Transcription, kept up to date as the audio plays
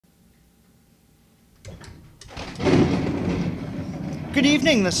Good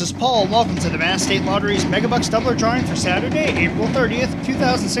evening, this is Paul. Welcome to the Mass State Lottery's Megabucks Doubler Drawing for Saturday, April 30th,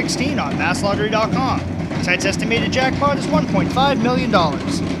 2016 on MassLottery.com. Tonight's estimated jackpot is $1.5 million.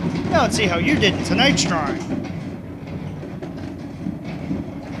 Now let's see how you did in tonight's drawing.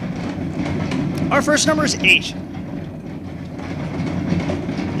 Our first number is 8.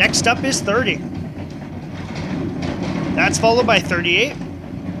 Next up is 30. That's followed by 38.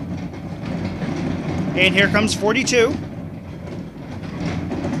 And here comes 42.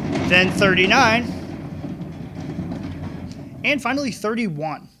 Then 39. And finally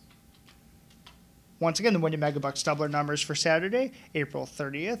 31. Once again, the winning Megabucks Doubler numbers for Saturday, April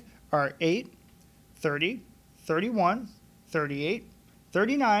 30th, are 8, 30, 31, 38,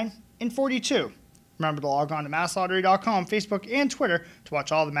 39, and 42. Remember to log on to MassLottery.com, Facebook, and Twitter to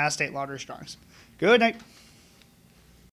watch all the Mass State Lottery drawings. Good night.